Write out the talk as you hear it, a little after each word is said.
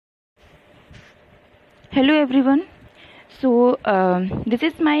Hello everyone. This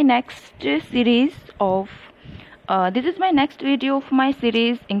is my next series of this is my next video of my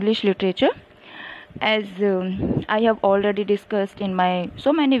series English literature. As I have already discussed in my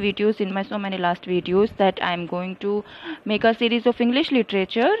so many last videos that I am going to make a series of English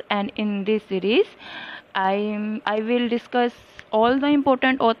literature, and in this series I will discuss all the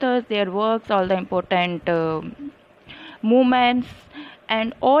important authors, their works, all the important movements,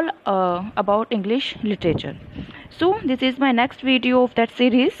 and all about English literature. So this is my next video of that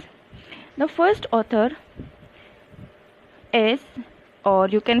series. The first author is, or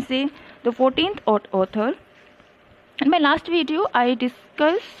you can say, the 14th author. In my last video I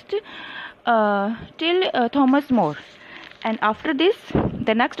discussed till Thomas More, and after this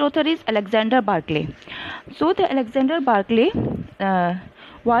the next author is Alexander Barclay. So the Alexander Barclay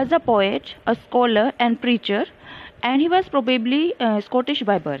was a poet, a scholar and preacher, and he was probably Scottish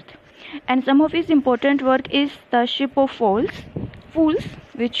by birth. And some of his important work is The Ship of Fools,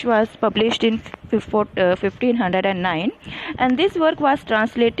 which was published in 1509, and this work was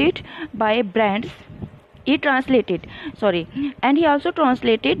translated by he also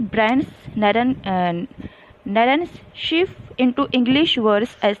translated Brand's Naran's ship into English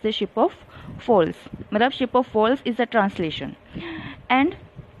verse as The Ship of Falls. Ship of Falls is a translation. And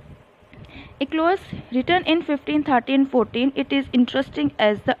it was written in 1513-14. It is interesting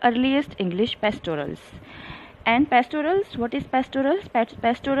as the earliest English pastorals. And pastorals, what is pastorals?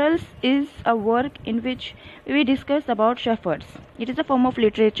 Pastorals is a work in which we discuss about shepherds. It is a form of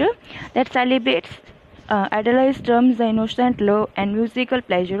literature that celebrates idealized terms, the innocent love and musical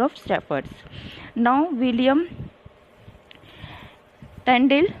pleasure of shepherds. Now William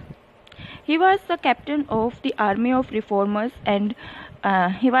Tyndale, he was the captain of the army of reformers, and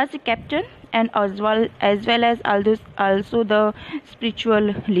he was the captain and as well as also the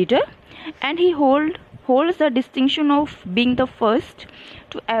spiritual leader, and he holds the distinction of being the first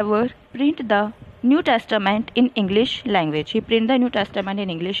to ever print the New Testament in English language. He printed the New Testament in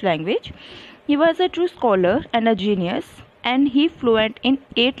English language. He was a true scholar and a genius, and he fluent in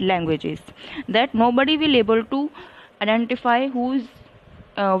 8 languages that nobody will able to identify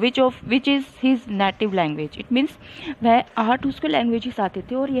which is his native language. It means वह 8 उसको languages आते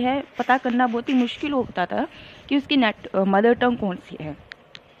थे, और यह पता करना बहुत ही मुश्किल होता था कि उसकी मदर टंग कौन सी है.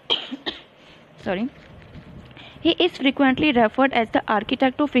 Sorry. He is frequently referred as the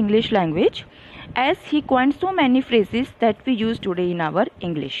architect of English language, as he coined so many phrases that we use today in our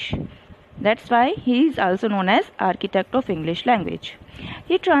English. That's why he is also known as architect of English language.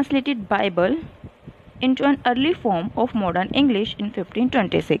 He translated Bible into an early form of modern English in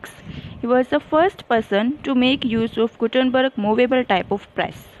 1526. He was the first person to make use of Gutenberg movable type of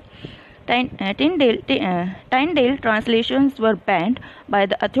press. Tyndale translations were banned by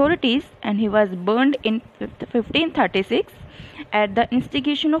the authorities, and he was burned in 1536 at the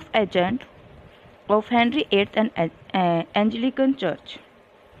instigation of agent of Henry VIII and Anglican Church.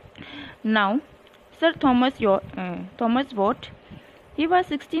 Now, Sir Thomas Watt, he was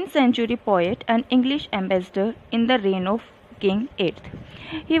 16th century poet and English ambassador in the reign of King VIII.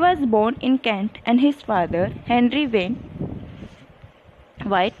 He was born in Kent, and his father, Henry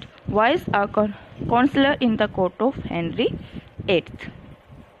White, was a counselor in the court of Henry VIII.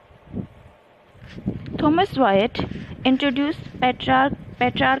 Thomas Wyatt introduced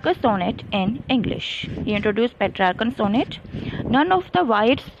Petrarch's sonnet in English. He introduced Petrarch's sonnet. None of the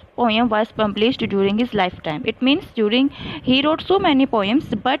Wyatt's poem was published during his lifetime. It means he wrote so many poems,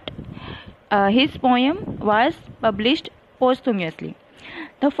 but his poem was published posthumously.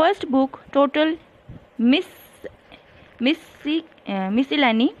 The first book, Total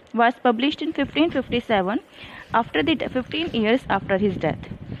Miscellany, was published in 1557, after 15 years after his death.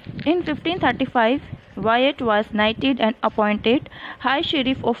 In 1535, Wyatt was knighted and appointed High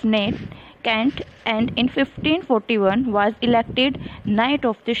Sheriff of Kent, and in 1541 was elected Knight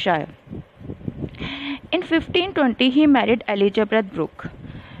of the Shire. In 1520, he married Elizabeth Brooke.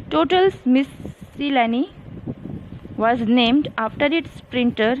 Total's Miscellany was named after its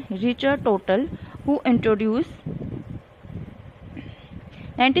printer Richard Total, who introduced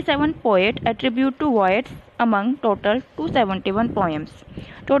 97 poets attribute to Wyatt's among total 271 poems.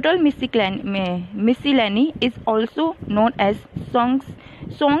 Total Miscellany is also known as songs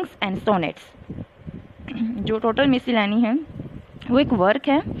and sonnets. जो total मिसलेनी है वो एक work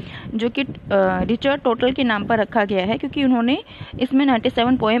है जो कि Richard total के नाम पर रखा गया है, क्योंकि उन्होंने इसमें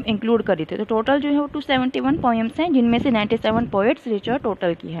 97 पोएम इंक्लूड करी थी. तो टोटल जो है वो 271 पोएम्स हैं, जिनमें से 97 पोएट्स रिचर्ड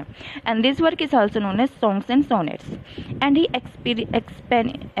टोटल की है. And this work is also known as songs and sonnets. And he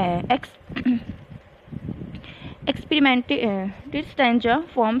experimented stanza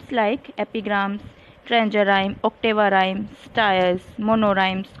forms like epigrams, stanza rhyme, octava rhyme, styles,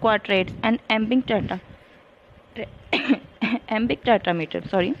 monorhymes, quatrains, and iambic tetrameter.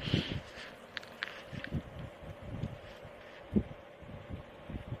 Sorry.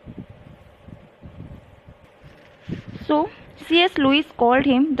 So, C.S. Lewis called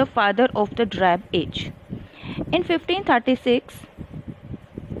him the father of the drab age. In 1536,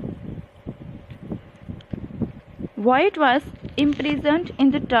 Wyatt was imprisoned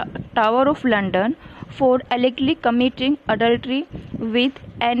in the Tower of London for allegedly committing adultery with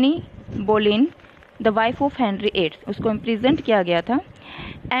Anne Boleyn, the wife of Henry VIII. उसको imprisoned किया गया था.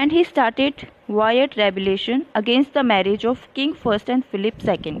 And he started Wyatt rebellion against the marriage of King First and Philip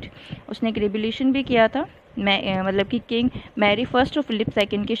II. उसने एक rebellion भी किया था, मतलब कि किंग मैरी फर्स्ट और फिलिप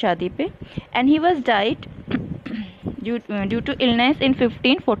सेकंड की शादी पे. And he was died due to illness in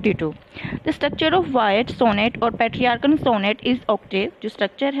 1542. The structure of Wyatt sonnet और Petrarchan sonnet is octave. जो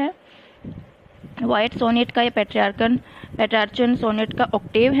structure है Wyatt sonnet का या Petrarchan sonnet का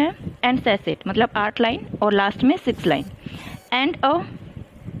octave है. and sestet मतलब 8 लाइन और लास्ट में 6 line. and a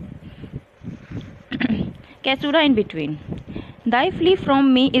caesura in between. Thy Flee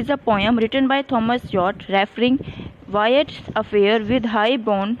From Me is a poem written by Thomas York referring Wyatt's affair with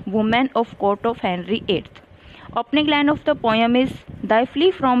high-born woman of court of Henry VIII. Opening line of the poem is, Thy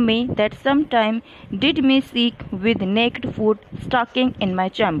flee from me that sometime did me seek with naked foot stalking in my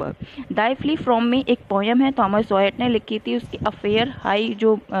chamber. Thy flee from me एक poem है, Thomas Wyatt ने लिखी थी. उसकी affair high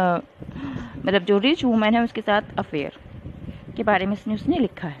जो मतलब जो rich women है उसके साथ अफेयर के बारे में उसने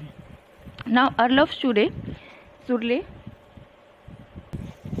लिखा है. Now Earl of Surrey.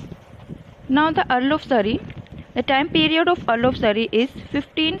 Now the Earl of Surrey. The time period of Earl of Surrey is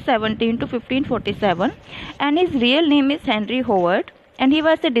 1517 to 1547 and his real name is Henry Howard and he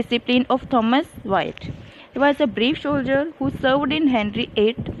was a disciple of Thomas Wyatt. He was a brave soldier who served in Henry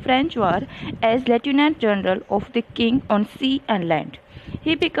VIII French War as Lieutenant General of the King on sea and land.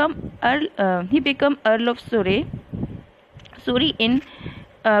 He became Earl of Surrey in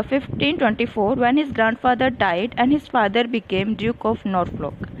 1524 when his grandfather died and his father became Duke of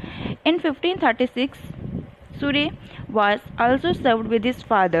Norfolk. In 1536, Surrey was also served with his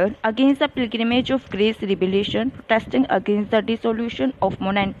father against the Pilgrimage of Grace rebellion, protesting against the dissolution of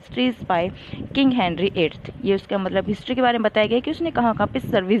monasteries by King Henry VIII. ये उसका मतलब history के बारे में बताया गया कि उसने कहाँ पे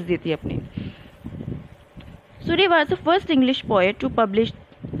सर्विस दी थी अपनी. Surrey was the first English poet to publish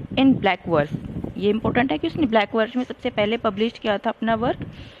in black verse. ये इंपॉर्टेंट है कि उसने ब्लैक वर्स में सबसे पहले पब्लिश किया था अपना work.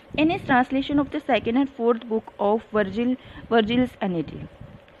 In his translation of the second and fourth book of वर्जिल्स annuity.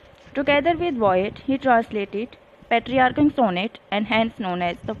 Together with Wyatt he translated पेट्रियार्कन sonnet and hence known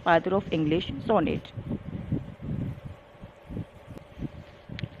as the father of English sonnet.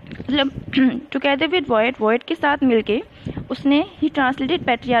 मतलब टुगेदर विद वॉयट के साथ मिलके उसने ही translated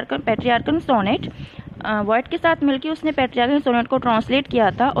पेट्रियार्कन sonnet. Wyatt के साथ मिलकर उसने पेट्रियार्कन sonnet को ट्रांसलेट किया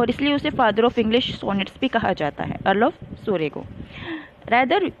था और इसलिए उसे फादर ऑफ इंग्लिश सोनेट्स भी कहा जाता है, अर्ल ऑफ सूरे को.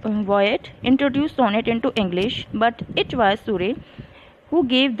 Rather, Wyatt introduced sonnet into English, but it was Surrey who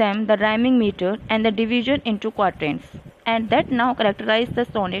gave them the rhyming meter and the division into quatrains, and that now characterize the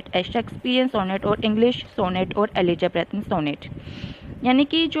sonnet as Shakespearean sonnet or English sonnet or Elizabethan sonnet. यानी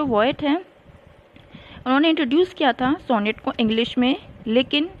कि जो Wyatt है उन्होंने introduce किया था sonnet को English में,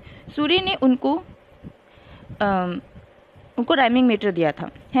 लेकिन सूरी ने उनको राइमिंग मीटर दिया था.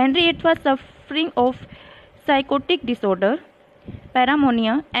 Henry it was suffering of psychotic disorder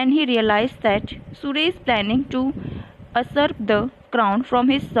पैरामोनिया and he realise that सूरे is planning to usurp the crown from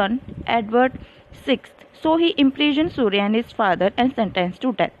his son Edward VI. So he imprisoned Surrey and his father and sentenced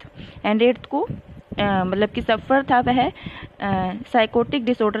to death. And eighth को मतलब कि सफ़र था वह psychotic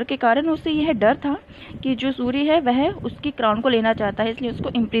disorder के कारण. उसे यह डर था कि जो सूर्य है वह उसकी क्राउन को लेना चाहता है, इसलिए उसको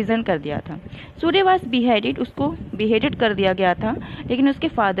इम्प्रिजन कर दिया था. सूर्य वाज बिहेडेड, उसको बिहेडेड कर दिया गया था, लेकिन उसके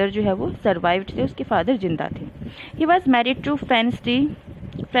फादर जो है वो सर्वाइव्ड थे, उसके फादर जिंदा थे. He was married to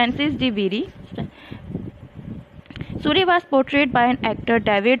Francis de Veeri. Surrey was portrayed by an actor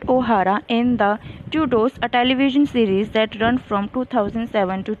David O'Hara in The Tudors, a television series that ran from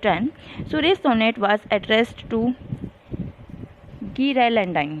 2007 to 10. Surrey's sonnet was addressed to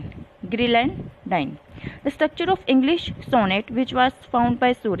Grelandine. The structure of English sonnet, which was found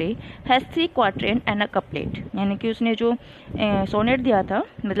by Surrey, has 3 quatrain and a couplet. यानी कि उसने जो sonnet दिया था,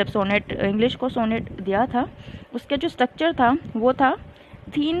 मतलब sonnet English को sonnet दिया था, उसका जो स्ट्रक्चर था वो था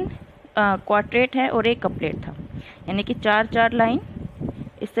 3 क्वार्टेट है और 1 कपलेट था, यानी कि 4-4 लाइन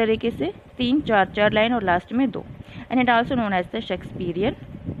इस तरीके से, 3-4-4 लाइन और लास्ट में 2. And it also known as the Shakespearean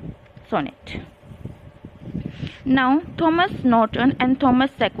sonnet. Now Thomas Norton and Thomas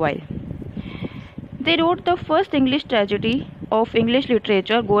सैकवाइल, they wrote the first English tragedy of English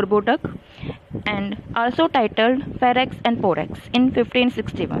literature, Gorboduc, and also titled Ferex and Porrex in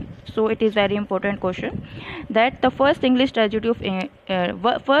 1561. So it is very important question that the first tragedy of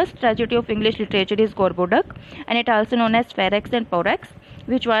English literature is Gorboduc, and it also known as Ferex and Porrex,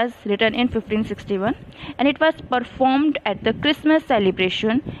 which was written in 1561, and it was performed at the Christmas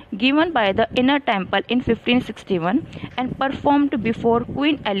celebration given by the Inner Temple in 1561 and performed before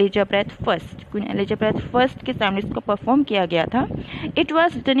Queen Elizabeth I. Queen Elizabeth I के सामने इसको perform किया गया था. It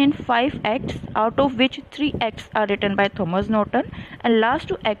was written in 5 acts, out of which 3 acts are written by Thomas Norton and last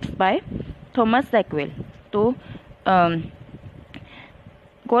 2 acts by Thomas Sackville. So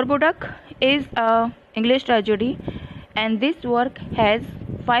Gorboduc is a English tragedy, and this work has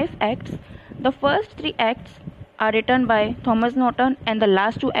 5 acts. The first 3 acts are written by Thomas Norton and the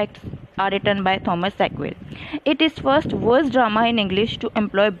last 2 acts are written by Thomas Sackville. It is first verse drama in English to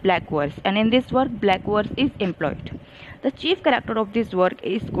employ black verse, and in this work black verse is employed. The chief character of this work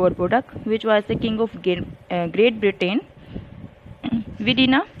is Gorboduc, which was the king of Great Britain,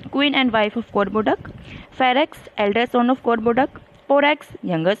 Vidina, queen and wife of Gorboduc, Ferex, elder son of Gorboduc, Porrex,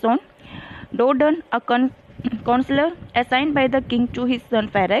 younger son, Dodon, a counselor assigned by the king to his son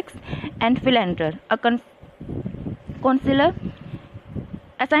Ferex, and Philander, a counselor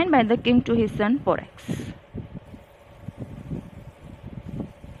assigned by the king to his son Porrex.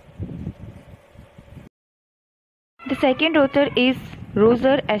 The second author is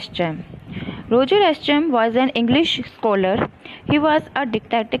Roger Ascham. Roger Ascham was an English scholar. He was a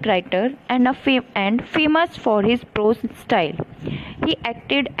didactic writer and famous for his prose style. He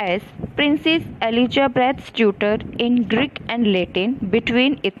acted as Princess Elizabeth's tutor in Greek and Latin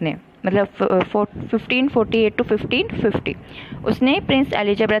between इतने मतलब 1548 to 1550. उसने Prince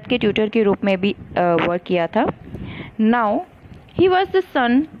Elizabeth के tutor के रूप में भी work किया था. Now he was the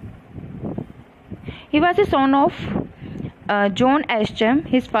son of John Ascham.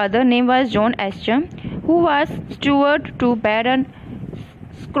 His father name was John Ascham, who was steward to Baron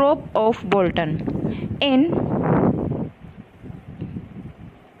Scrope of Bolton. In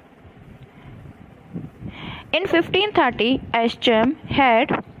 1530, Ascham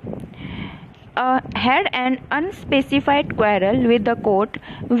had an unspecified quarrel with the court,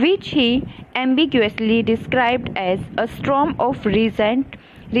 which he ambiguously described as a storm of recent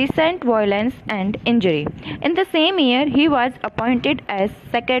violence and injury. In the same year, he was appointed as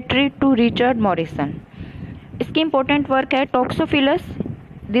secretary to Richard Morrison. इसकी important work है Toxophilus.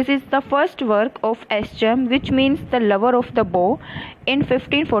 This is the first work of Ascham, which means the lover of the bow, in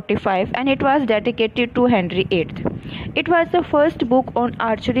 1545, and it was dedicated to Henry VIII. It was the first book on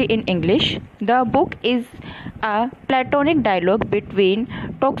archery in English. The book is a Platonic dialogue between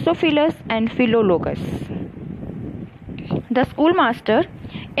Toxophilus and Philologus, the schoolmaster.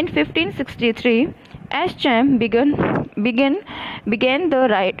 In 1563, Ascham began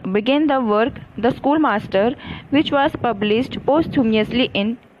the work The Schoolmaster, which was published posthumously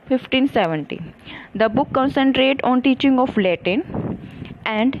in 1570. The book concentrated on teaching of Latin,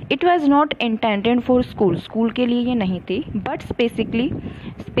 and it was not intended for school. School के लिए ये नहीं थी, but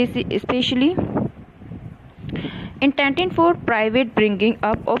specially intended for private bringing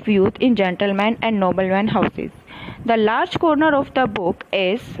up of youth in gentlemen and noblemen houses. The large corner of the book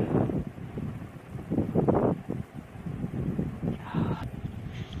is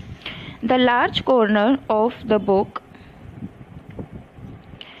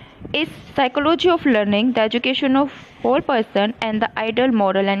psychology of learning, the education of whole person, and the ideal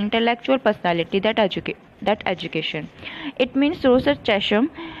moral and intellectual personality that education. It means Roger Ascham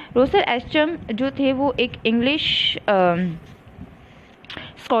जो थे वो एक English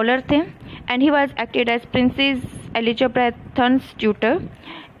scholar थे, and he was acted as Princess Elizabeth's tutor,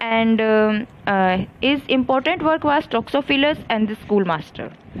 and his important work was Toxophilus and the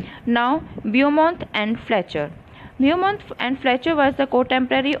Schoolmaster. Now Beaumont and Fletcher. Beaumont and Fletcher was the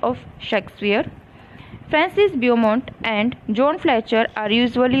contemporary of Shakespeare. Francis Beaumont and John Fletcher are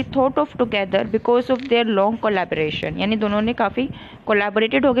usually thought of together because of their long collaboration. यानी दोनों ने काफ़ी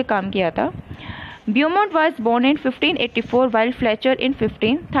collaborated होकर काम किया था. Beaumont was born in 1584 while Fletcher in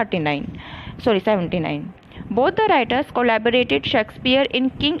 79. Both the writers collaborated Shakespeare in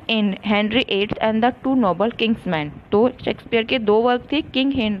King Henry VIII and the Two Noble Kingsmen. तो Shakespeare के 2 वर्क थे,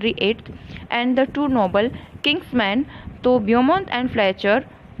 King Henry VIII and the Two Noble Kingsmen. तो Beaumont and Fletcher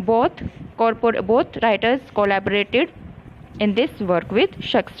both writers collaborated in this work with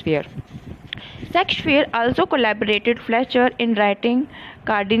Shakespeare. Shakespeare also collaborated Fletcher in writing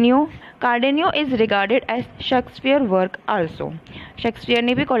Cardenio. Cardenio is regarded as Shakespeare work also. Shakespeare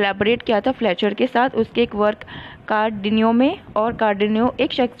ने भी collaborate किया था Fletcher के साथ उसके एक work कार्डेनियो में, और कार्डेनियो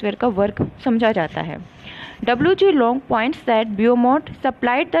एक शेक्सपियर का वर्क समझा जाता है. W.G. Long points that Beaumont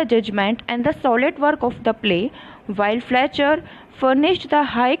supplied the judgment and the solid work of the play, while Fletcher furnished the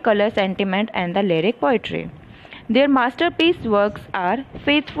high color, sentiment, and the lyric poetry. Their masterpiece works are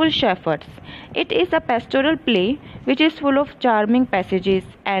Faithful Shepherds. It is a pastoral play which is full of charming passages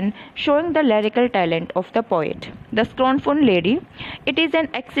and showing the lyrical talent of the poet. The Scornful Lady. It is an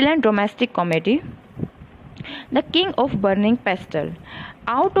excellent domestic comedy. The King of Burning Pestle.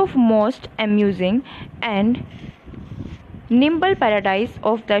 Out of most amusing and nimble paradise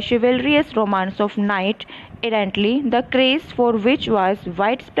of the chivalrous romance of knight errantly, the craze for which was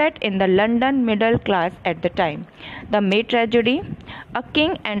widespread in the London middle class at the time. The May Tragedy, A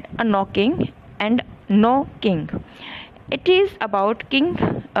King and a Knocking, and No King. It is about king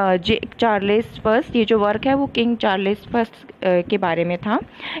Charles first. ये जो work है वो king Charles first के बारे में था.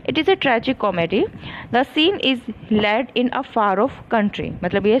 It is a tragic comedy. The scene is lead in a far of country.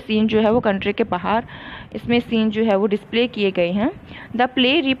 मतलब ये सीन जो है वो कंट्री के बाहर इसमें सीन जो है वो डिस्प्ले किए गए हैं. The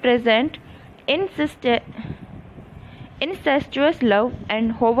play represent incestuous love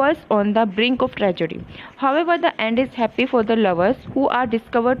and hovers on the brink of tragedy. However, the end is happy for the lovers who are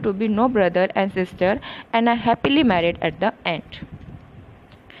discovered to be no brother and sister and are happily married at the end.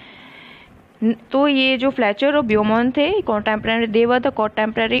 तो ये जो Fletcher और ब्यूमॉन्ट थे contemporary, they were the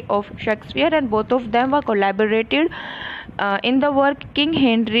contemporary of Shakespeare and both of them were collaborated in the work King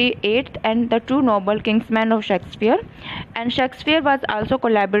Henry VIII and the Two Noble Kingsmen of Shakespeare. And Shakespeare was also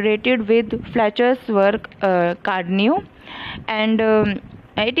collaborated with Fletcher's work Carnegie. And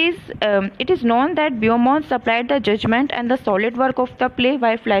it is known that Beaumont supplied the judgment and the solid work of the play,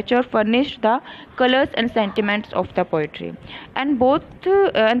 while Fletcher furnished the colors and sentiments of the poetry. And both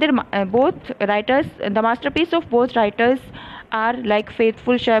writers, the masterpiece of both writers are like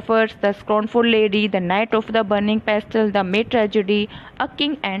Faithful Shepherds, The Scornful Lady, The Night of the Burning Pestle, The May Tragedy, A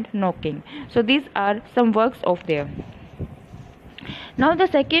King and No King. So these are some works of theirs. Now the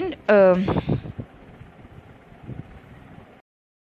second